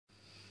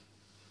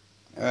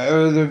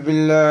أعوذ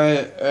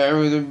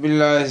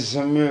بالله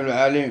السميع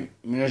العليم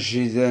من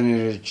الشيطان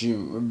الرجيم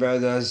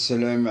وبعد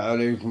السلام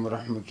عليكم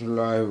ورحمة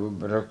الله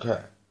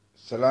وبركاته.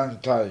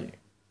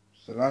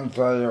 سلام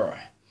طايع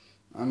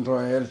أنت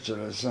يرجع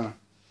السنة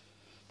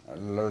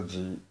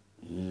التي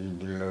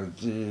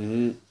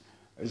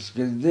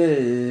اسكدي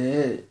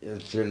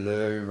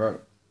يتلعب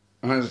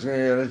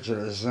اسكدي يرجع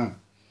السنة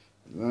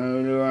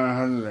أنا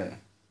هلا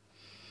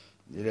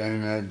إلى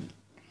المد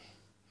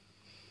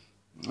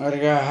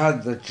marka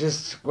hadda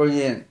just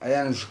qoyeen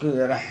ayaan isku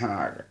yara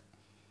xanaaqay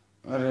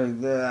marka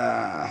dee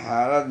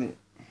xaaladii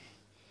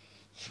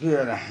isku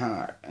yara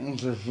xanaaqay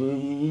inta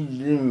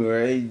fiilimi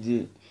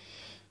waayey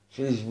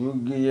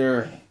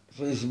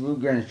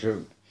facebookan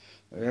joog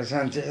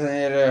markaasaan tixdan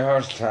yaree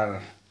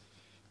hortaala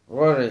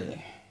qoray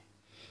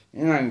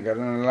inaan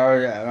garan laba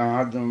yaclam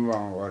haddan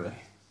baan qoray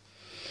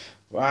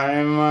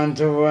waxaan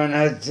maanta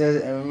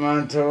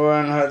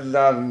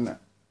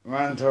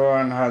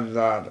waan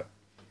hadlaarnay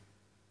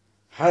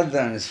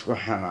haddaan isku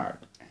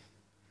xanaaqay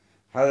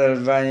hadal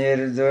baan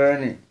yari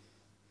dooni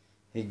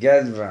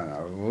higaad baan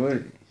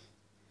abuuri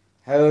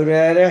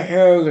hawraare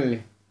xoog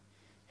leh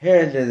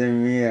heedhada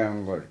miyaan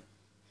qori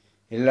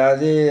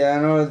hilaadii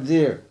anoo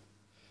diyo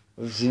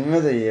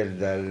hubsimada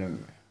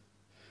yardaalama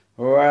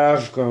hubaal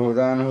afka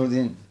hudaan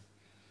hudin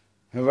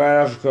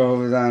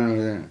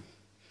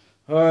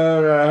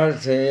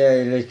hortayaa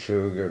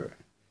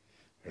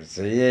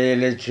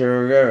ila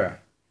joogaba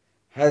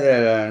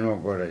hadalaanu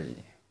qoray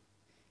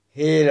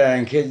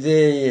hiilaan ka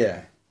deeya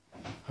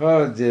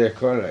hoodee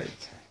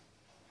kolayta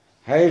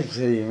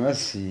haybtay ma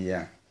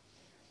siiyaan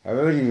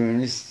habar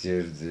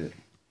yuunisteerde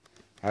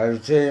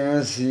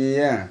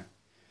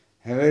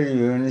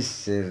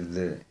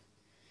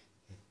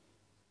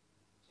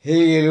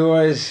higil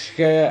waa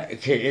iska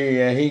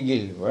kiciyaa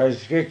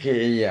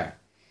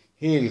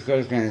hiil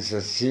kolkan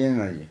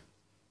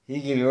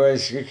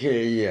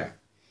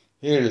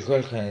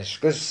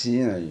iska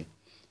siinayo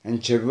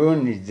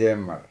anjabooni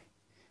deemar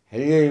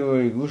halyey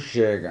way igu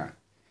sheegaan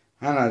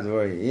hanad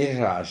way ii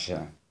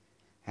raacshaan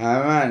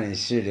haamaan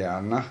isidhi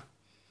anna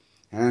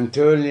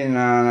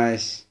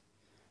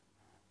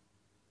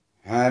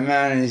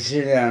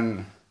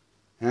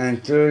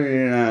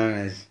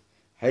haantoolinaanays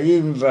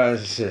hayin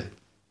baase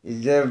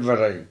idee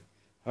baray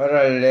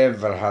hora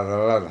leebal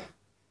hadallada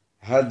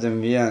hadda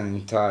miyaan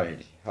intaa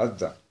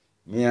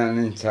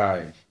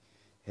idhi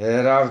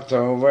heeraabta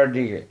uba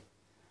dhigay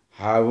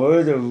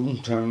hawoodow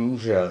intaan u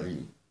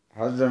raaciyey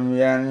hadda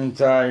miyaan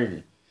intaa idhi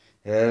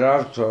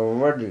heeraabta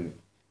uba dhigay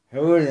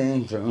hawada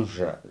inta u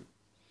raacay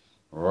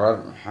war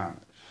maxaa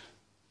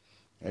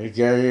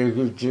halkaadii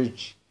ku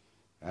jooji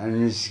aan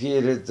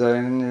miskiira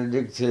taagna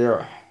dhigtay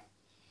wax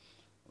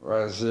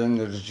waa sii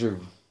nirjoog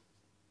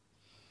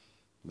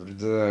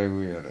burdadaa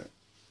igu yaray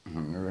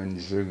waan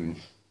isogin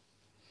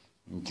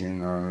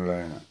intiina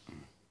online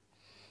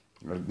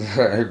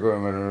burdadaa igu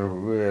marar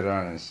kugu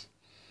yaraanaysa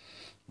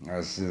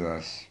waa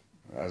sidaas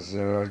waase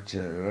loo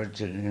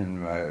jecin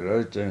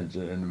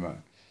maayo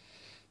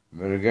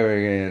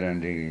bargabayga yaraan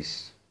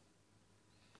dhegeysto.